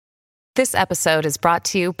This episode is brought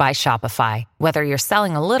to you by Shopify. Whether you're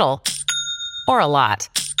selling a little or a lot,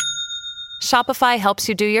 Shopify helps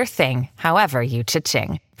you do your thing, however you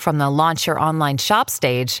cha-ching. From the launch your online shop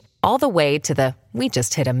stage, all the way to the we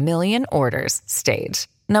just hit 1 million orders stage.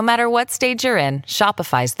 No matter what stage you're in,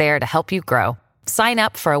 Shopify's there to help you grow. Sign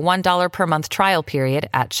up for a $1 per month trial period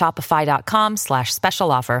at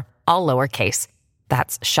shopify.com/special offer, all lowercase.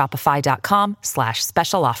 That's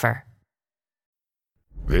shopify.com/special offer.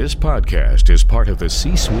 This podcast is part of the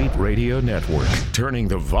C-Suite Radio Network, turning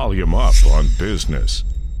the volume up on business.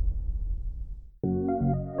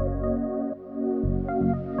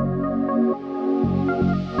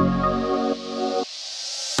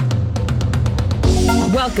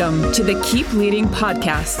 Welcome to the Keep Leading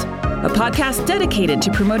Podcast, a podcast dedicated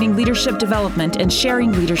to promoting leadership development and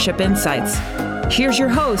sharing leadership insights. Here's your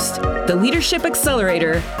host, the Leadership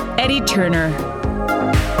Accelerator, Eddie Turner.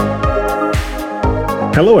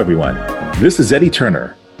 Hello, everyone. This is Eddie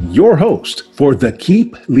Turner, your host for the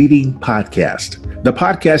Keep Leading Podcast, the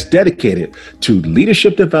podcast dedicated to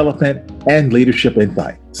leadership development and leadership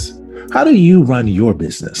insights. How do you run your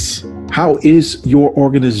business? How is your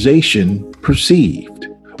organization perceived?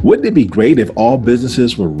 Wouldn't it be great if all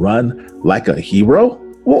businesses were run like a hero?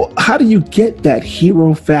 Well, how do you get that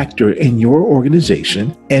hero factor in your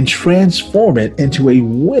organization and transform it into a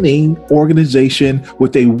winning organization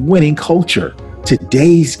with a winning culture?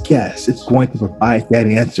 Today's guest is going to provide that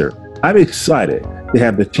answer. I'm excited to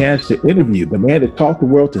have the chance to interview the man that taught the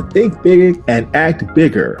world to think big and act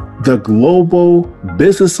bigger, the global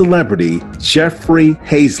business celebrity, Jeffrey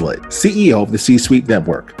Hayzlett, CEO of the C-Suite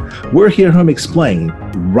Network. We'll hear him explain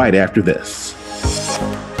right after this.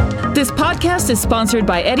 This podcast is sponsored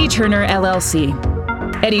by Eddie Turner, LLC.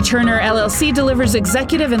 Eddie Turner, LLC delivers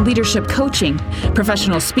executive and leadership coaching,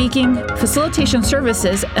 professional speaking, facilitation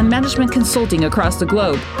services, and management consulting across the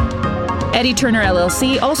globe. Eddie Turner,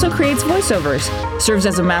 LLC also creates voiceovers, serves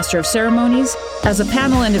as a master of ceremonies, as a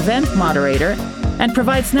panel and event moderator, and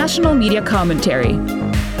provides national media commentary.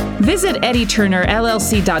 Visit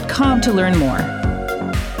eddieturnerllc.com to learn more.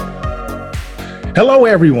 Hello,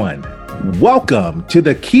 everyone. Welcome to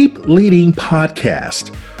the Keep Leading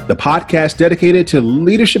Podcast, the podcast dedicated to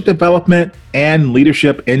leadership development and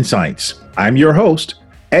leadership insights. I'm your host,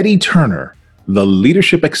 Eddie Turner, the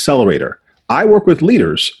Leadership Accelerator. I work with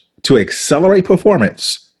leaders to accelerate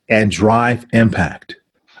performance and drive impact.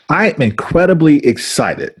 I am incredibly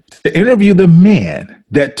excited to interview the man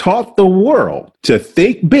that taught the world to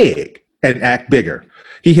think big and act bigger.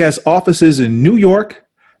 He has offices in New York,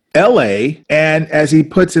 LA, and as he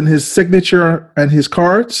puts in his signature and his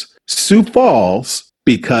cards, Sioux Falls,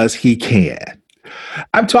 because he can.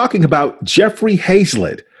 I'm talking about Jeffrey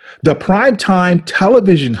Hayzlett, the primetime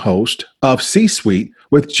television host of C-Suite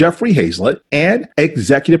with Jeffrey Hayzlett and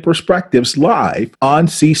Executive Perspectives Live on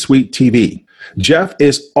C-Suite TV. Jeff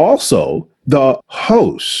is also the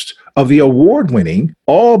host of the award-winning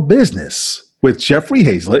All Business with Jeffrey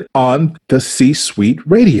Hayzlett on the C-Suite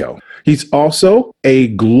Radio. He's also a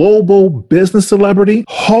global business celebrity,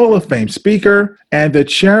 Hall of Fame speaker, and the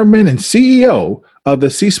chairman and CEO of the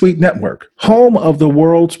C-Suite Network, home of the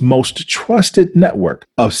world's most trusted network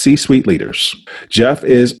of C-Suite leaders. Jeff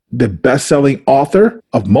is the best-selling author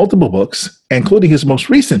of multiple books, including his most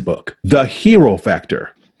recent book, The Hero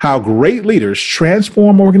Factor: How Great Leaders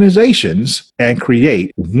Transform Organizations and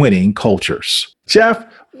Create Winning Cultures. Jeff,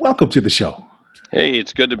 welcome to the show. Hey,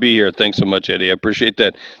 it's good to be here. Thanks so much, Eddie. I appreciate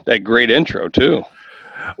that great intro, too.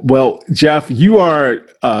 Well, Jeff, you are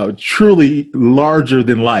truly larger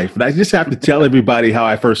than life. And I just have to tell everybody how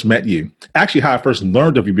I first met you. Actually, how I first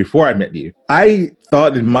learned of you before I met you. I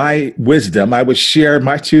thought in my wisdom, I would share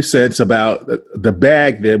my 2 cents about the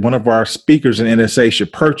bag that one of our speakers in NSA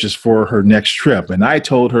should purchase for her next trip. And I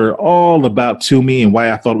told her all about Tumi and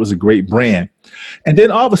why I thought it was a great brand. And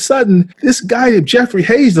then all of a sudden, this guy, Jeffrey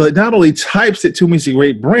Hayzlett, not only types that Tumi's a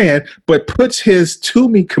great brand, but puts his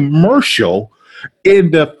Tumi commercial in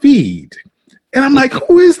the feed. And I'm like,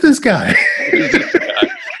 who is this guy?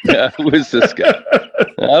 Yeah, who is this guy?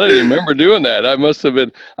 I don't even remember doing that. I must have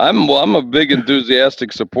been. I'm a big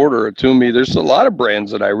enthusiastic supporter of Tumi. There's a lot of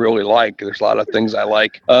brands that I really like. There's a lot of things I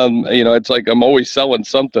like. It's like I'm always selling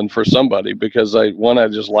something for somebody because I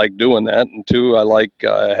just like doing that, and 2, I like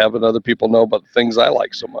having other people know about the things I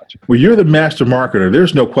like so much. Well, you're the master marketer.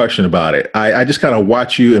 There's no question about it. I just kind of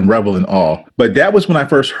watch you and revel in awe. But that was when I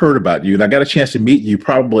first heard about you, and I got a chance to meet you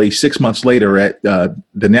probably 6 months later at the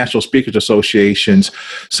National Speakers Association's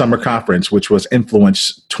summer conference, which was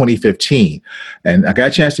Influence 2015. And I got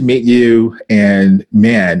a chance to meet you, and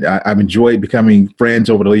man, I've enjoyed becoming friends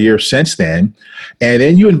over the years since then. And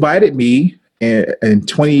then you invited me in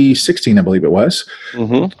 2016, I believe it was,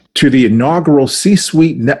 to the inaugural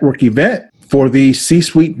C-Suite Network event for the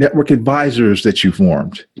C-Suite Network Advisors that you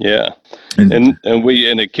formed. Yeah. And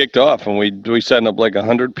it kicked off, and we signed up like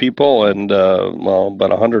 100 people, and about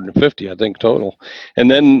 150 I think total,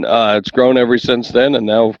 and then it's grown ever since then. And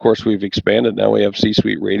now, of course, we've expanded. Now we have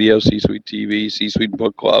C-Suite Radio, C-Suite TV, C-Suite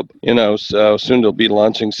Book Club. So soon they'll be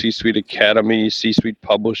launching C-Suite Academy, C-Suite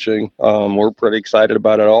Publishing. We're pretty excited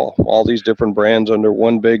about it all. All these different brands under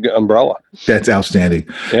one big umbrella. That's outstanding.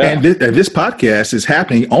 Yeah. And this podcast is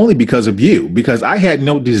happening only because of you, because I had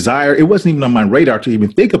no desire. It wasn't even on my radar to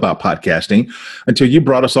even think about podcasting until you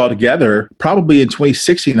brought us all together, probably in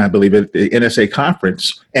 2016, I believe, at the NSA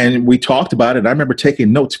conference. And we talked about it. I remember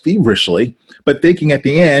taking notes feverishly, but thinking at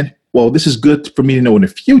the end, well, this is good for me to know in the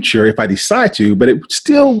future if I decide to, but it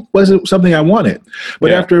still wasn't something I wanted.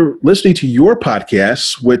 But after listening to your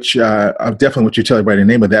podcast, which I definitely want you to tell everybody the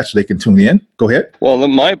name of that so they can tune in. Go ahead. Well,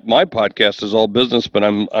 my podcast is all business, but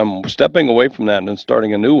I'm stepping away from that and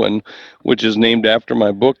starting a new one, which is named after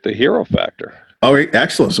my book, The Hero Factor. All right,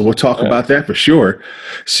 excellent. So we'll talk about that for sure.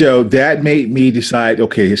 So that made me decide,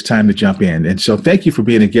 okay, it's time to jump in. And so thank you for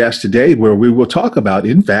being a guest today, where we will talk about,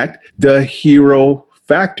 in fact, the hero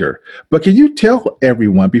factor. But can you tell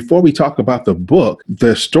everyone, before we talk about the book,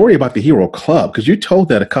 the story about the Hero Club? Because you told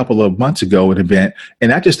that a couple of months ago at an event,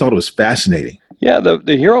 and I just thought it was fascinating. Yeah,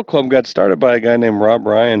 the Hero Club got started by a guy named Rob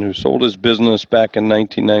Ryan, who sold his business back in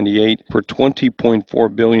 1998 for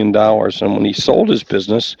 $20.4 billion. And when he sold his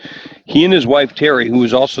business, he and his wife, Terry, who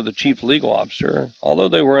was also the chief legal officer, although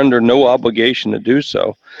they were under no obligation to do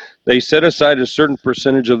so, they set aside a certain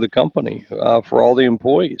percentage of the company for all the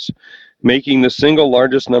employees, making the single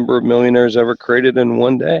largest number of millionaires ever created in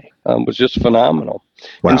one day. It was just phenomenal.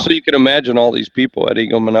 Wow. And so you can imagine all these people, Eddie,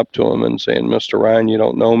 coming up to him and saying, Mr. Ryan, you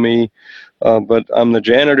don't know me, but I'm the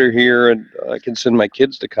janitor here, and I can send my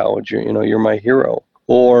kids to college. You're my hero.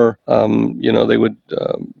 Or, they would,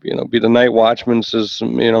 be the night watchman, says,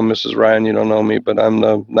 Mrs. Ryan, you don't know me, but I'm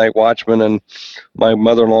the night watchman, and my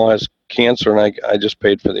mother-in-law has cancer, and I just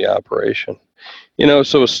paid for the operation.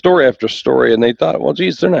 So story after story, and they thought, well,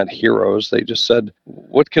 geez, they're not heroes. They just said,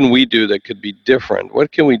 what can we do that could be different?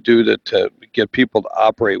 What can we do to get people to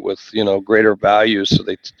operate with, greater values, so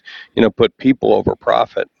they, put people over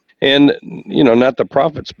profit? And, not the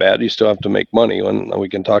profit's bad. You still have to make money. And we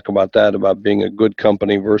can talk about that, about being a good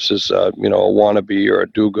company versus, a wannabe or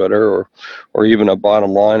a do-gooder or even a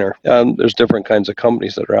bottom liner. There's different kinds of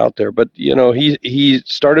companies that are out there. But, he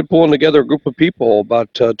started pulling together a group of people,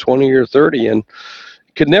 about 20 or 30, and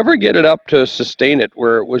could never get it up to sustain it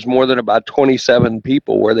where it was more than about 27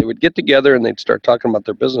 people, where they would get together and they'd start talking about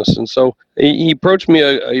their business. And so he approached me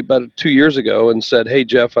about 2 years ago and said, hey,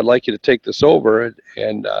 Jeff, I'd like you to take this over,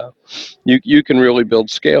 and you can really build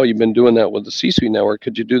scale. You've been doing that with the C-Suite Network.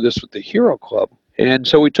 Could you do this with the Hero Club? And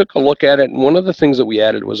so we took a look at it, and one of the things that we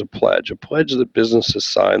added was a pledge that businesses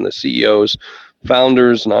sign, the CEOs,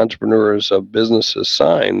 founders, and entrepreneurs of businesses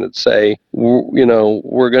sign, that say,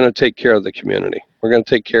 we're going to take care of the community. We're going to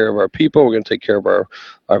take care of our people. We're going to take care of our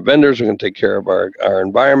vendors. We're going to take care of our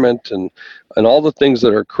environment and all the things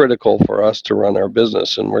that are critical for us to run our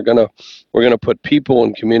business. And we're going to put people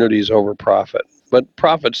and communities over profit. But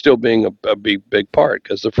profit still being a big part,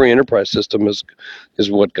 because the free enterprise system is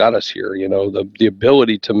what got us here. The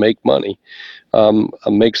ability to make money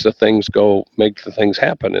makes the things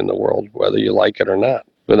happen in the world, whether you like it or not.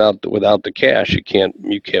 Without the cash, you can't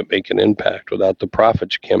make an impact. Without the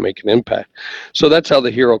profits, you can't make an impact. So that's how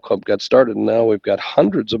the Hero Club got started. And now we've got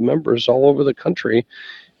hundreds of members all over the country,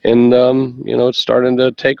 and it's starting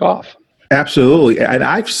to take off. Absolutely. And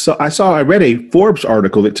I read a Forbes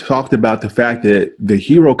article that talked about the fact that the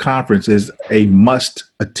Hero Conference is a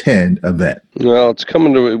must-attend event. Well, it's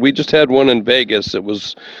coming to. We just had one in Vegas. It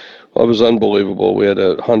was unbelievable. We had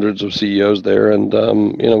hundreds of CEOs there, and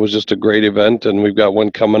it was just a great event. And we've got one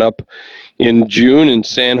coming up in June in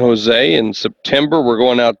San Jose. In September, we're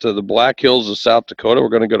going out to the Black Hills of South Dakota. We're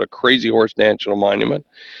going to go to Crazy Horse National Monument.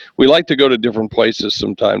 We like to go to different places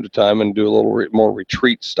from time to time and do a little more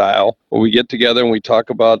retreat style, where we get together and we talk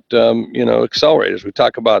about accelerators. We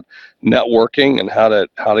talk about networking and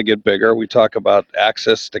how to get bigger. We talk about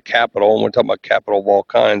access to capital, and we're talking about capital of all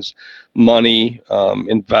kinds: money,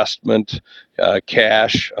 investment,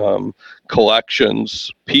 cash,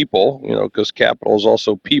 collections, people, because capital is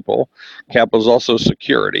also people. Capital is also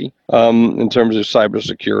security, in terms of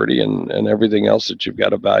cybersecurity and everything else that you've got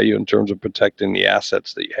to value in terms of protecting the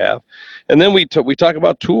assets that you have. And then we talk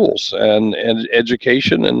about tools and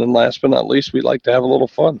education. And then last but not least, we like to have a little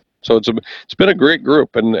fun. So it's been a great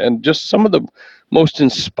group, and just some of the most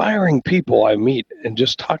inspiring people I meet and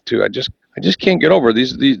just talk to. I just can't get over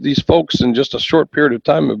these folks in just a short period of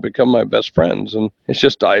time have become my best friends, and it's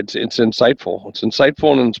insightful. It's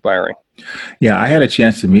insightful and inspiring. Yeah, I had a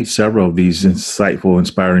chance to meet several of these insightful,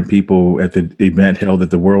 inspiring people at the event held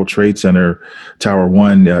at the World Trade Center Tower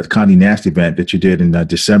 1 Condé Nast event that you did in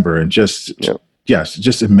December, and just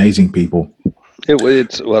amazing people.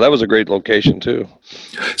 That was a great location too.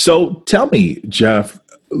 So tell me, Jeff,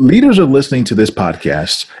 leaders are listening to this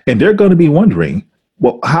podcast, and they're going to be wondering,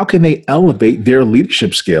 well, how can they elevate their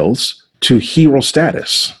leadership skills to hero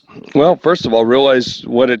status? Well, first of all, realize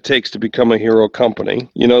what it takes to become a hero company.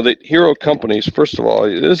 The hero companies, first of all,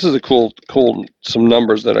 this is some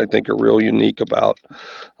numbers that I think are real unique about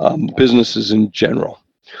businesses in general.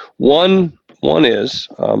 One is,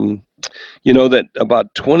 that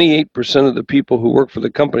about 28% of the people who work for the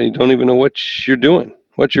company don't even know what you're doing,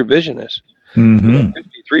 what your vision is. Mm-hmm.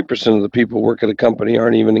 53% of the people who work at a company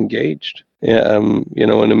aren't even engaged, in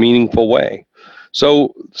a meaningful way.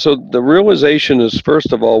 So the realization is,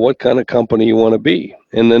 first of all, what kind of company you want to be,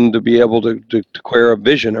 and then to be able to declare a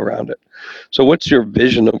vision around it. So what's your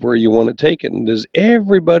vision of where you want to take it? And does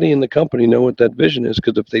everybody in the company know what that vision is?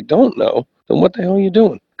 Because if they don't know, then what the hell are you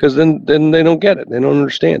doing? Because then they don't get it. They don't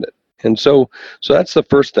understand it. And so that's the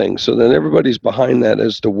first thing. So then everybody's behind that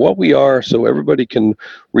as to what we are, so everybody can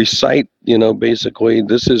recite, basically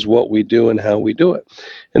this is what we do and how we do it.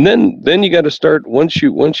 And then you got to start, once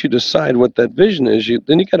you decide what that vision is,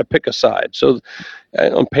 then you got to pick a side. So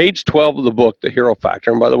on page 12 of the book, The Hero Factor,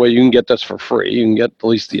 and by the way, you can get this for free. You can get at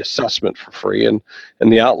least the assessment for free and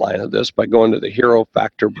the outline of this by going to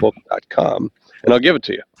theherofactorbook.com. And I'll give it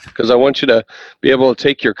to you because I want you to be able to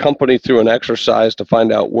take your company through an exercise to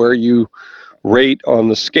find out where you rate on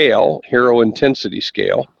the scale, hero intensity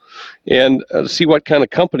scale, and see what kind of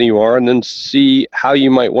company you are, and then see how you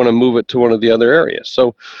might want to move it to one of the other areas.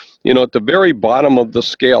 So, at the very bottom of the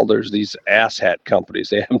scale, there's these asshat companies.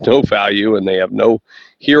 They have no value and they have no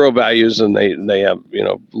hero values, and they have,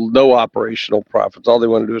 no operational profits. All they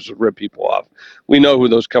want to do is rip people off. We know who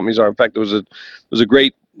those companies are. In fact, there was a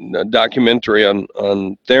great documentary on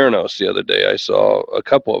Theranos the other day. I saw a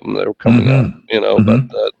couple of them that were coming up,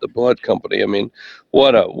 but the blood company. I mean,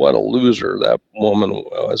 what a loser that woman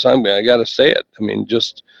was. I got to say it. I mean,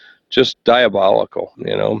 just diabolical.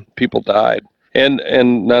 People died. And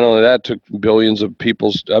not only that, took billions of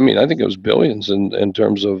people's, I think it was billions in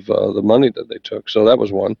terms of the money that they took. So that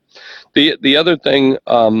was one. The other thing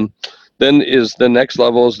then is the next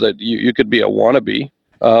level is that you could be a wannabe.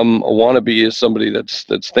 A wannabe is somebody that's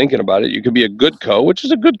thinking about it. You could be a good co, which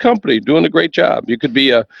is a good company doing a great job. You could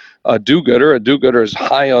be a do-gooder. A do-gooder is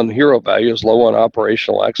high on hero values, low on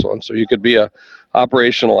operational excellence. So you could be a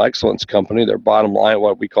operational excellence company. They're bottom line,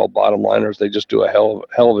 what we call bottom liners. They just do a hell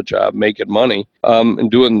of a job making money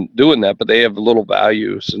and doing that, but they have little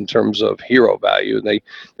values in terms of hero value.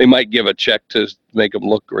 They might give a check to make them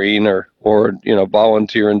look green or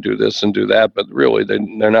volunteer and do this and do that, but really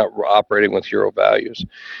they're not operating with hero values.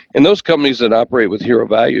 And those companies that operate with hero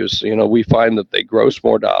values, we find that they gross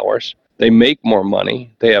more dollars. They make more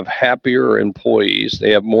money, they have happier employees,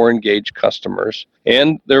 they have more engaged customers,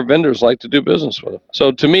 and their vendors like to do business with them.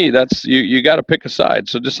 So to me, that's you got to pick a side.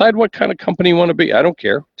 So decide what kind of company you want to be. I don't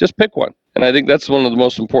care. Just pick one. And I think that's one of the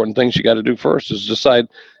most important things you got to do first is decide,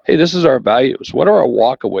 hey, this is our values. What are our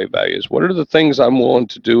walk-away values? What are the things I'm willing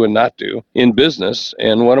to do and not do in business?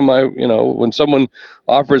 And what am I, when someone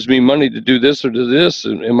offers me money to do this or do this,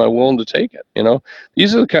 am I willing to take it?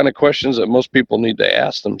 These are the kind of questions that most people need to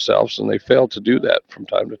ask themselves, and they fail to do that from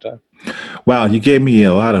time to time. Wow, you gave me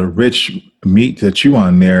a lot of rich meat to chew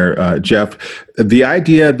on there, Jeff. The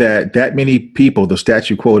idea that many people, the stats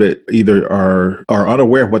you quoted, either are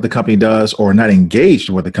unaware of what the company does or not engaged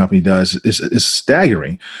in what the company does is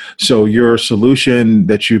staggering. So your solution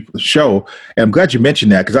that you show, and I'm glad you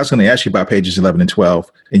mentioned that because I was going to ask you about pages 11 and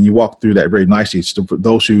 12, and you walked through that very nicely. So for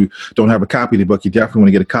those who don't have a copy of the book, you definitely want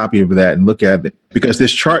to get a copy of that and look at it because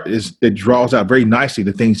this chart it draws out very nicely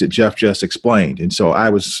the things that Jeff just explained. And so I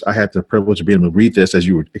had the privilege of being able to read this as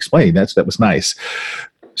you were explaining. That was nice.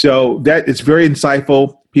 So that it's very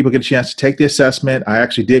insightful. People get a chance to take the assessment. I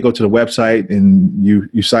actually did go to the website and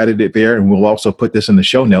you cited it there. And we'll also put this in the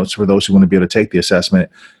show notes for those who want to be able to take the assessment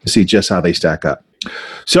to see just how they stack up.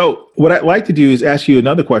 So what I'd like to do is ask you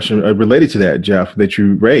another question related to that, Jeff, that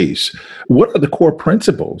you raised. What are the core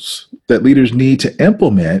principles that leaders need to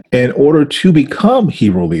implement in order to become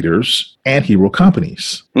hero leaders and hero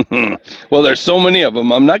companies? Well, there's so many of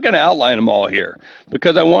them. I'm not going to outline them all here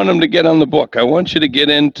because I want them to get on the book. I want you to get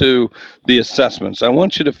into the assessments. I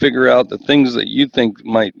want you to figure out the things that you think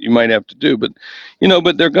you might have to do. But,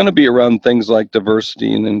 But they're going to be around things like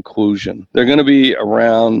diversity and inclusion. They're going to be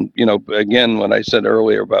around, again, what I said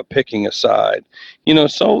earlier about picking a side. For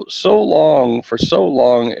so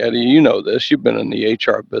long, Eddie, you know this, you've been in the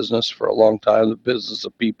HR business for a long time, the business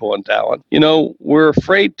of people and talent. We're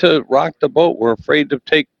afraid to rock the boat. We're afraid to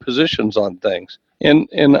take positions on things. And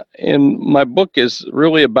my book is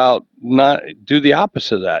really about not do the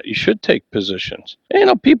opposite of that. You should take positions.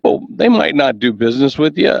 People, they might not do business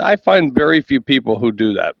with you. I find very few people who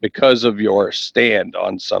do that because of your stand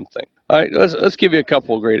on something. All right, let's give you a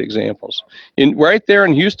couple of great examples. Right there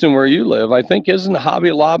in Houston where you live, I think, isn't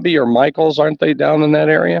Hobby Lobby or Michael's, aren't they down in that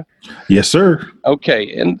area? Yes, sir.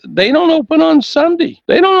 Okay, and they don't open on Sunday.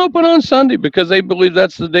 They don't open on Sunday because they believe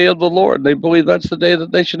that's the day of the Lord. They believe that's the day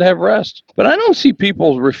that they should have rest. But I don't see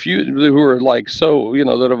people who are like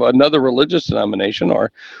that of another religious denomination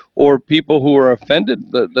or people who are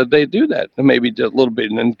offended that they do that. And maybe a little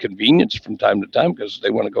bit of inconvenience from time to time because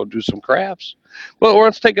they want to go do some crafts. Well, or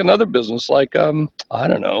let's take another business like,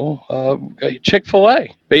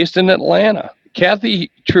 Chick-fil-A based in Atlanta. Kathy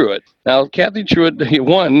Truitt. Now, Kathy Truitt,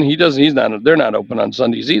 one, they're not open on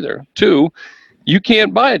Sundays either. Two, you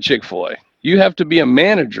can't buy a Chick-fil-A. You have to be a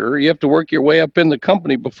manager. You have to work your way up in the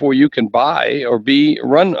company before you can buy or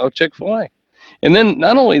run a Chick-fil-A. And then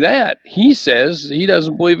not only that, he says he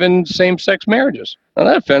doesn't believe in same-sex marriages. Now,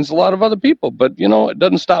 that offends a lot of other people, but, it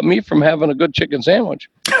doesn't stop me from having a good chicken sandwich,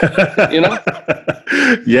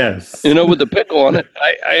 Yes. With the pickle on it.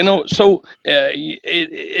 I know. So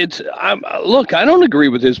look, I don't agree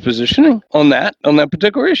with his positioning on that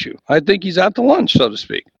particular issue. I think he's out to lunch, so to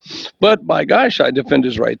speak. But by gosh, I defend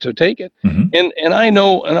his right to take it. Mm-hmm. And I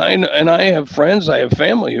know, and I have friends, I have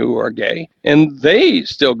family who are gay, and they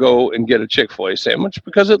still go and get a Chick-fil-A sandwich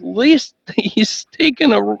because at least he's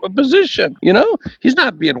taken a position, He's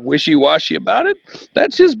not being wishy-washy about it.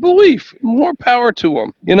 That's his belief. More power to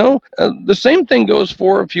him. The same thing goes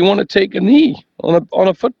for if you want to take a knee on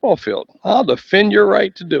a football field. I'll defend your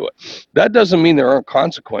right to do it. That doesn't mean there aren't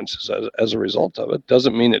consequences as a result of it.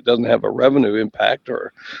 Doesn't mean it doesn't have a revenue impact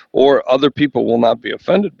or other people will not be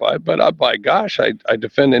offended by it. But by gosh, I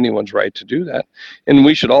defend anyone's right to do that. And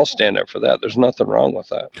we should all stand up for that. There's nothing wrong with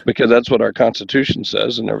that because that's what our Constitution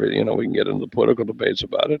says and everything. We can get into political debates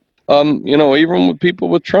about it. Even with people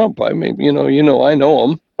with Trump, I mean, I know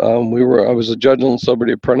him. I was a judge on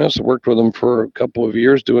Celebrity Apprentice. I worked with him for a couple of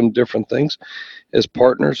years doing different things as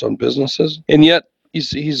partners on businesses. And yet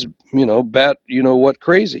he's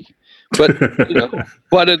crazy. But,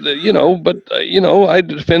 I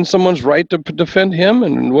defend someone's right to defend him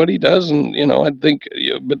and what he does. And, I think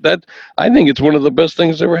it's one of the best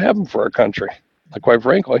things that ever happened for our country. Quite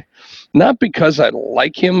frankly, not because I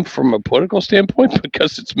like him from a political standpoint,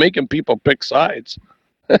 because it's making people pick sides.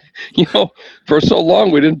 For so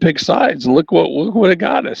long we didn't pick sides, and look what it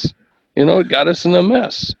got us. It got us in a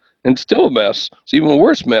mess, and still a mess. It's even a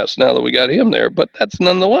worse mess now that we got him there, but that's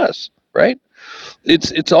nonetheless right.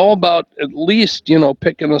 It's all about at least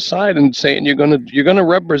picking a side and saying you're gonna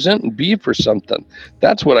represent and be for something.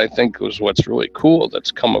 That's what I think was what's really cool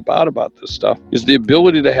that's come about this stuff is the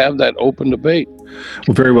ability to have that open debate.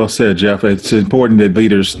 Well, very well said, Jeff. It's important that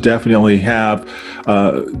leaders definitely have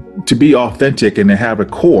to be authentic and to have a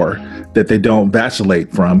core that they don't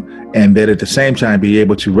vacillate from, and that at the same time be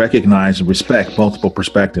able to recognize and respect multiple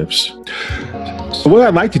perspectives. So what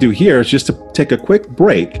I'd like to do here is just to take a quick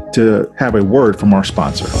break to have a word from our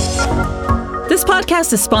sponsor. This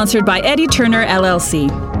podcast is sponsored by Eddie Turner,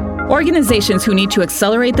 LLC. Organizations who need to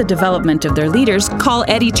accelerate the development of their leaders call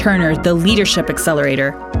Eddie Turner the Leadership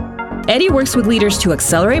Accelerator. Eddie works with leaders to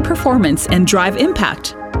accelerate performance and drive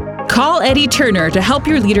impact. Call Eddie Turner to help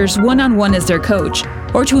your leaders one-on-one as their coach,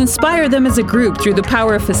 or to inspire them as a group through the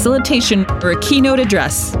power of facilitation or a keynote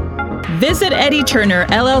address. Visit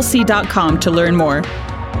EddieTurnerLLC.com to learn more.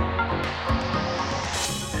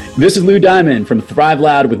 This is Lou Diamond from Thrive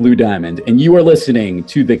Loud with Lou Diamond, and you are listening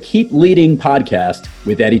to the Keep Leading podcast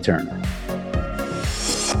with Eddie Turner.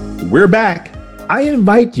 We're back. I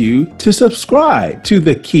invite you to subscribe to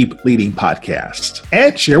the Keep Leading podcast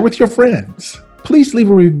and share with your friends. Please leave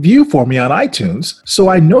a review for me on iTunes so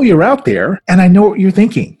I know you're out there and I know what you're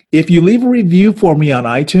thinking. If you leave a review for me on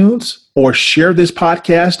iTunes or share this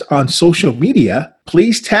podcast on social media,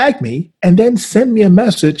 please tag me and then send me a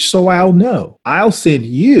message so I'll know. I'll send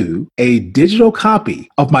you a digital copy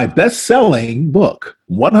of my best-selling book,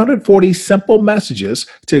 140 Simple Messages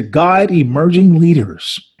to Guide Emerging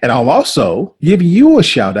Leaders. And I'll also give you a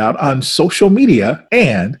shout out on social media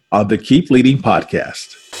and on the Keep Leading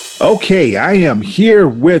podcast. Okay, I am here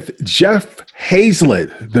with Jeff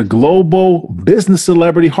Hazlett, the global business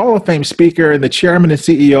celebrity, Hall of Fame speaker, and the chairman and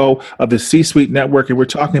CEO of the C-Suite Network. And we're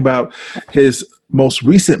talking about his most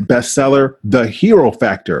recent bestseller, The Hero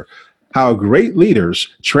Factor: How Great Leaders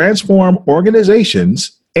Transform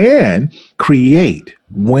Organizations and Create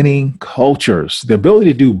Winning Cultures. The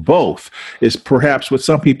ability to do both is perhaps what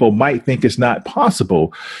some people might think is not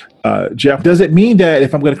possible. Jeff, does it mean that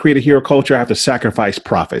if I'm going to create a hero culture, I have to sacrifice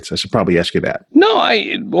profits? I should probably ask you that. No,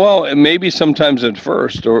 well, maybe sometimes at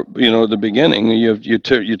first, or the beginning, you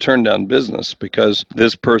turn down business because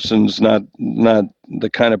this person's not the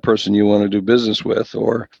kind of person you want to do business with,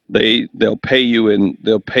 or they'll pay you in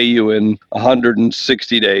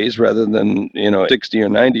 160 days rather than 60 or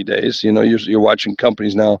 90 days. You're watching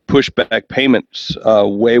companies now push back payments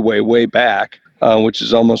way back. Which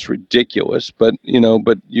is almost ridiculous, but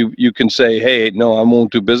you can say, hey, no, I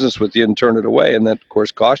won't do business with you, and turn it away, and that of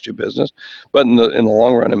course costs you business, but in the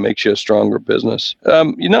long run, it makes you a stronger business.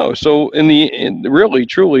 So really,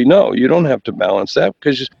 truly, no, you don't have to balance that,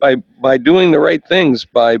 because by doing the right things,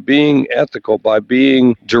 by being ethical, by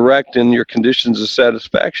being direct in your conditions of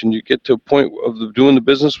satisfaction, you get to a point of doing the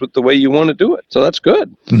business with the way you want to do it. So that's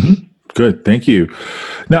good. Mm-hmm. Good, thank you.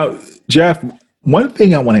 Now, Jeff, one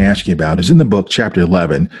thing I want to ask you about is in the book, Chapter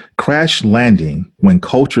 11, Crash Landing When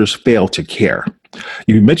Cultures Fail to Care.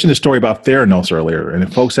 You mentioned the story about Theranos earlier, and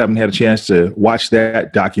if folks haven't had a chance to watch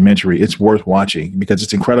that documentary, it's worth watching, because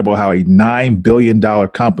it's incredible how a $9 billion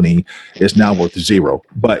company is now worth zero.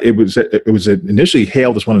 But it was initially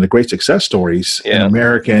hailed as one of the great success stories in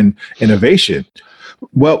American innovation.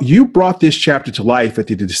 Well, you brought this chapter to life at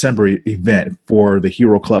the December event for the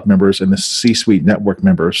Hero Club members and the C-Suite Network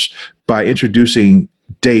members by introducing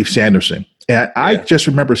Dave Sanderson. And I just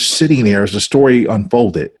remember sitting there as the story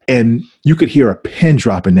unfolded, and you could hear a pin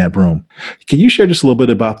drop in that room. Can you share just a little bit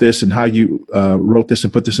about this and how you wrote this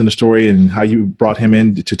and put this in the story, and how you brought him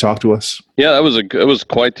in to talk to us? Yeah, it was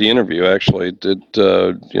quite the interview, actually.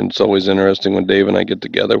 It's always interesting when Dave and I get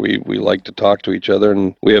together. We like to talk to each other,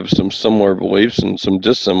 and we have some similar beliefs and some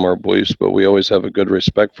dissimilar beliefs, but we always have a good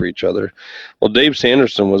respect for each other. Well, Dave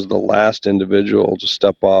Sanderson was the last individual to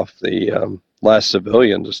step off last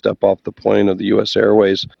civilian to step off the plane of the U.S.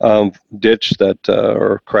 Airways ditch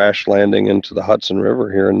or crash landing into the Hudson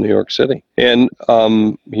River here in New York City. And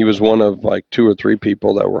he was one of like 2 or 3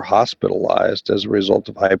 people that were hospitalized as a result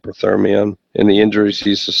of hypothermia and the injuries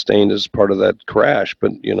he sustained as part of that crash,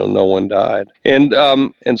 but no one died. And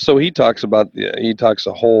so he talks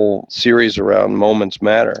a whole series around moments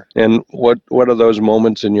matter, and what are those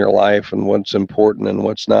moments in your life, and what's important and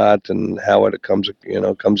what's not, and how it comes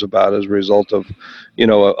about as a result of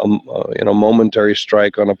a momentary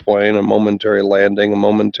strike on a plane, a momentary landing, a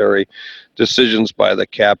momentary decisions by the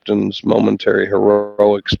captains, momentary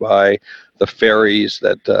heroics by the ferries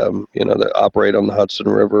that that operate on the Hudson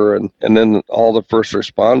River, and then all the first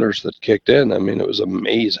responders that kicked in. I mean, it was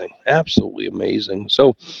amazing, absolutely amazing.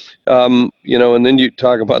 So, and then you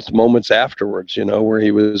talk about the moments afterwards, where he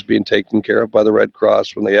was being taken care of by the Red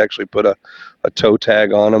Cross when they actually put a toe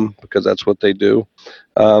tag on him, because that's what they do.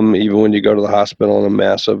 Even when you go to the hospital in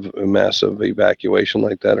a massive evacuation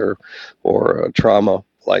like that, or a trauma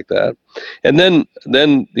like that. And then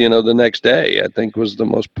the next day, I think, was the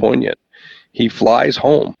most poignant. He flies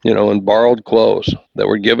home, in borrowed clothes that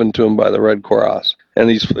were given to him by the Red Cross.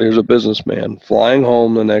 And here's a businessman flying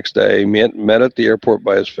home the next day, met at the airport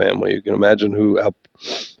by his family. You can imagine how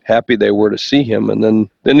happy they were to see him. And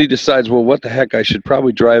then he decides, well, what the heck, I should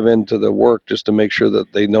probably drive into the work just to make sure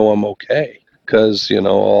that they know I'm okay. Because,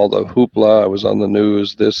 all the hoopla, I was on the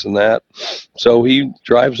news, this and that. So he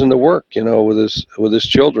drives into work, with his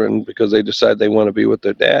children, because they decide they want to be with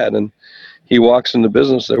their dad. And he walks into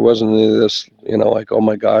business. There wasn't any of this, like, oh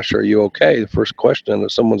my gosh, are you okay? The first question out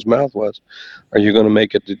of someone's mouth was, are you going to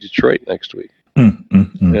make it to Detroit next week?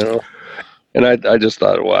 And I just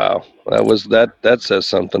thought, wow, that says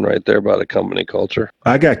something right there about a company culture.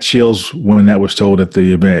 I got chills when that was told at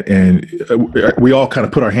the event, and we all kind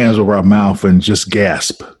of put our hands over our mouth and just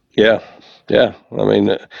gasp. Yeah. I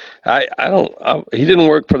mean, he didn't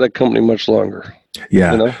work for that company much longer.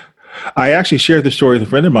 Yeah. I actually shared this story with a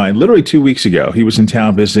friend of mine literally 2 weeks ago. He was in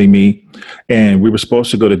town visiting me, and we were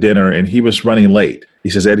supposed to go to dinner, and he was running late. He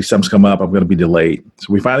says, Eddie, something's come up. I'm going to be delayed. So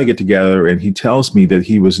we finally get together, and he tells me that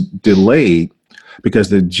he was delayed because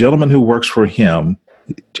the gentleman who works for him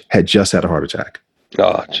had just had a heart attack.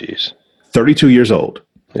 Oh, geez. 32 years old.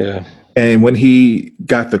 Yeah. And when he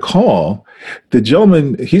got the call, the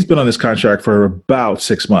gentleman, he's been on this contract for about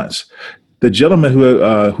 6 months. The gentleman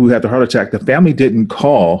who had the heart attack, the family didn't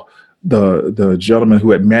call the gentleman who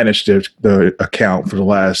had managed the account for the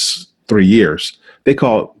last 3 years. They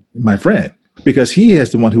called my friend, because he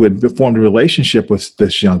is the one who had formed a relationship with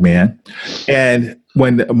this young man. And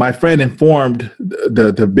when my friend informed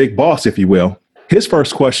the big boss, if you will, his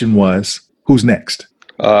first question was, who's next?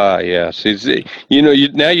 Yeah. See,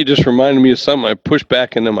 now you just reminded me of something I pushed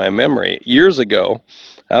back into my memory. Years ago,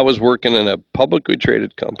 I was working in a publicly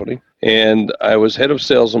traded company, and I was head of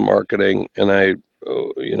sales and marketing, and I,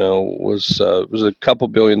 was a couple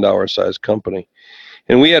 $1 billion sized company.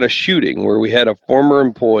 And we had a shooting where we had a former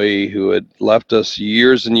employee who had left us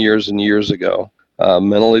years and years and years ago,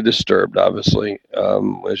 mentally disturbed, obviously,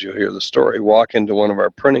 as you'll hear the story, walk into one of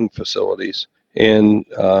our printing facilities and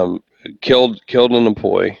killed an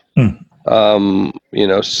employee.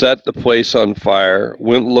 Set the place on fire,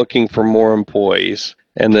 went looking for more employees.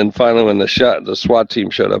 And then finally, when the SWAT team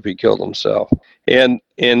showed up, he killed himself. And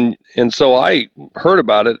so I heard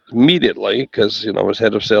about it immediately because, I was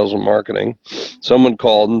head of sales and marketing. Someone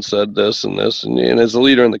called and said this and this. And as a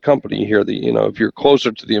leader in the company, you hear if you're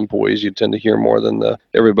closer to the employees, you tend to hear more than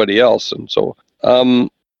everybody else. And so,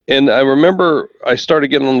 and I remember I started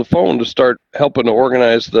getting on the phone to start helping to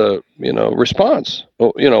organize the, response.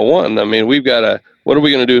 We've got what are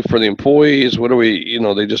we going to do for the employees? What are we,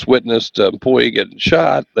 they just witnessed an employee getting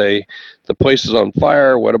shot. The place is on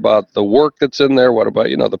fire. What about the work that's in there? What about,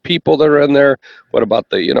 the people that are in there? What about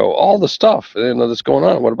the, all the stuff, that's going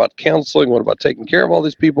on? What about counseling? What about taking care of all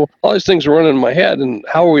these people? All these things are running in my head, and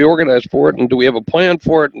how are we organized for it? And do we have a plan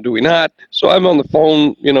for it? And do we not? So I'm on the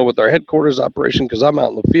phone, with our headquarters operation, because I'm out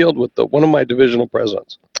in the field with one of my divisional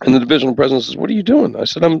presidents. And the divisional president says, "What are you doing?" I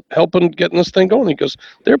said, "I'm helping getting this thing going." He goes,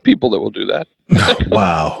 "There are people that will do that."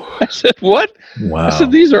 Wow. I said, "What?" Wow. I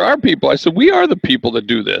said, "These are our people." I said, "We are the people that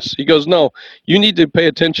do this." He goes, "No, you need to pay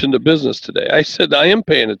attention to business today." I said, "I am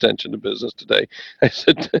paying attention to business today." I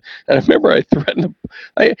said, and I remember I threatened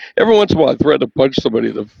every once in a while I threatened to punch somebody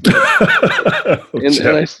in the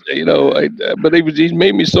but he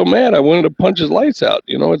made me so mad I wanted to punch his lights out.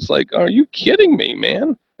 It's like, are you kidding me,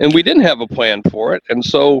 man? And we didn't have a plan for it. And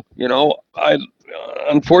so, I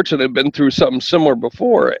unfortunately have been through something similar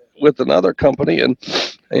before with another company, and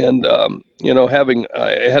I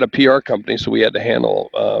had a PR company, so we had to handle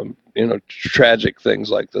tragic things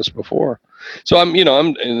like this before. So I'm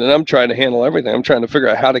trying to handle everything. I'm trying to figure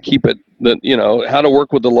out how to keep it how to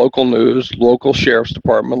work with the local news, local sheriff's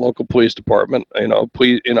department, local police department,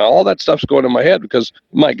 all that stuff's going in my head because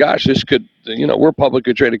my gosh, this could, we're a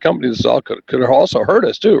publicly traded company. This all could also hurt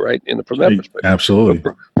us too, right? From that perspective. Absolutely.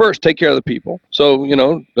 First, take care of the people. So,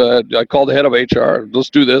 I called the head of HR.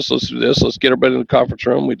 Let's do this. Let's get everybody in the conference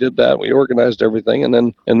room. We did that. We organized everything. And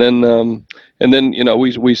then,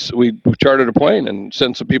 we chartered a plane and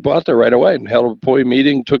sent some people out there right away and held an employee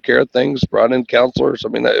meeting, took care of things, brought in counselors.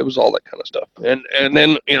 It was all that kind of stuff. And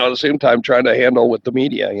then, at the same time, trying to handle with the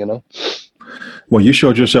media, Well, you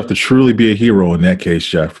showed yourself to truly be a hero in that case,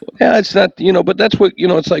 Jeff. Yeah, it's not, but that's what,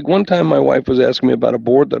 it's like one time my wife was asking me about a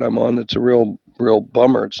board that I'm on. That's a real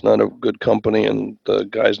bummer. It's not a good company and the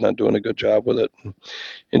guy's not doing a good job with it.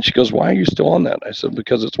 And she goes, "Why are you still on that?" I said,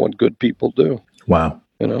 "Because it's what good people do." Wow.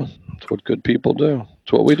 It's what good people do.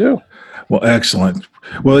 It's what we do. Well, excellent.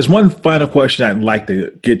 Well, there's one final question I'd like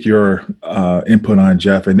to get your input on,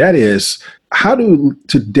 Jeff, and that is, how do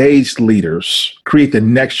today's leaders create the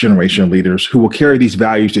next generation of leaders who will carry these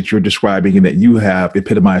values that you're describing and that you have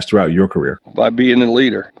epitomized throughout your career? By being a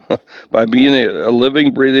leader, by being a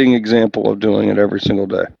living, breathing example of doing it every single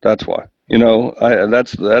day. That's why.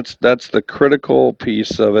 That's the critical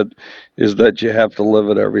piece of it, is that you have to live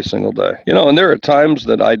it every single day. And there are times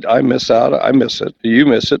that I miss out. I miss it. You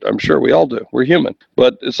miss it. I'm sure we all do. We're human.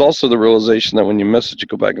 But it's also the realization that when you miss it, you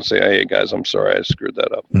go back and say, "Hey, guys, I'm sorry. I screwed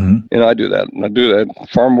that up." Mm-hmm. I do that. And I do that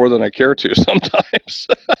far more than I care to sometimes.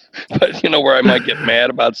 But, where I might get mad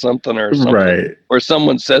about something or something. Right. Or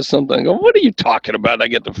someone says something, I go, "What are you talking about?" I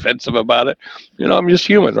get defensive about it. I'm just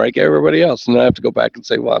human, right? Everybody else. And I have to go back and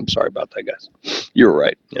say, "Well, I'm sorry about that, guys. You're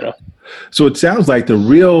right." So it sounds like the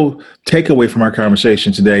real takeaway from our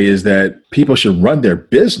conversation today is that people should run their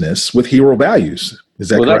business with hero values. Is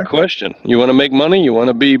that correct? Without question. You want to make money. You want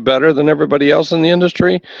to be better than everybody else in the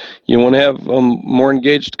industry. You want to have more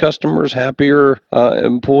engaged customers, happier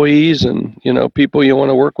employees, and people you want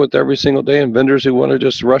to work with every single day, and vendors who want to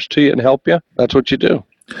just rush to you and help you. That's what you do.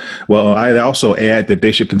 Well, I'd also add that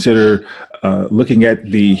they should consider looking at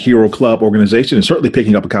the Hero Club organization and certainly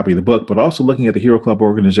picking up a copy of the book, but also looking at the Hero Club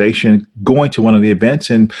organization, going to one of the events,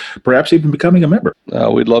 and perhaps even becoming a member.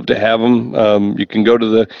 We'd love to have them. You can go to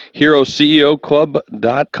the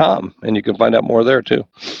HeroCEOClub.com, and you can find out more there, too.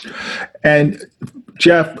 And,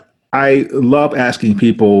 Jeff, I love asking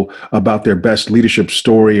people about their best leadership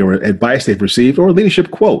story or advice they've received or a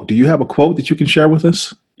leadership quote. Do you have a quote that you can share with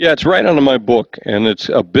us? Yeah, it's right under my book, and it's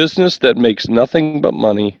A Business That Makes Nothing But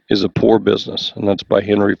Money is a Poor Business, and that's by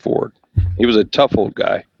Henry Ford. He was a tough old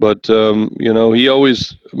guy, but, he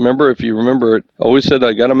always, if you remember it, always said,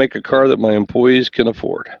 I got to make a car that my employees can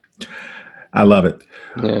afford. I love it.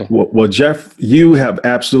 Yeah. Well, Jeff, you have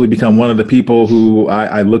absolutely become one of the people who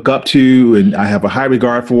I look up to and I have a high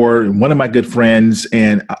regard for, and one of my good friends.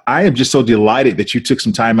 And I am just so delighted that you took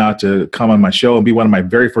some time out to come on my show and be one of my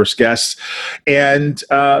very first guests. And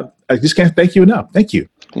I just can't thank you enough. Thank you.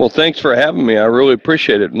 Well, thanks for having me. I really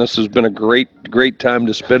appreciate it. And this has been a great time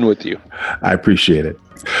to spend with you. I appreciate it.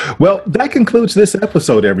 Well, that concludes this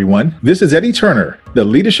episode, everyone. This is Eddie Turner, the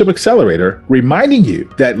Leadership Accelerator, reminding you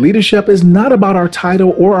that leadership is not about our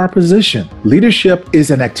title or our position. Leadership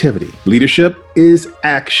is an activity. Leadership is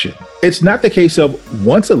action. It's not the case of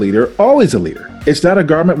once a leader, always a leader. It's not a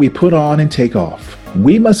garment we put on and take off.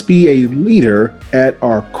 We must be a leader at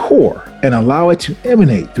our core and allow it to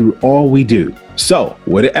emanate through all we do. So,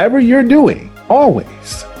 whatever you're doing,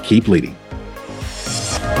 always keep leading.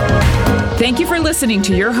 Thank you for listening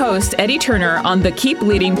to your host, Eddie Turner, on the Keep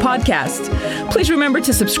Leading podcast. Please remember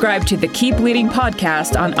to subscribe to the Keep Leading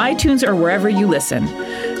podcast on iTunes or wherever you listen.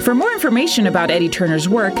 For more information about Eddie Turner's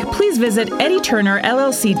work, please visit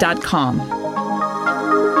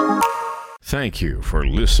eddieturnerllc.com. Thank you for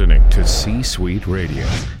listening to C-Suite Radio,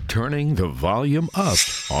 turning the volume up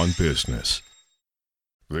on business.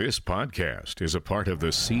 This podcast is a part of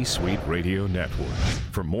the C-Suite Radio Network.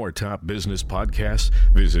 For more top business podcasts,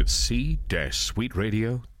 visit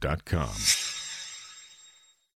c-suiteradio.com.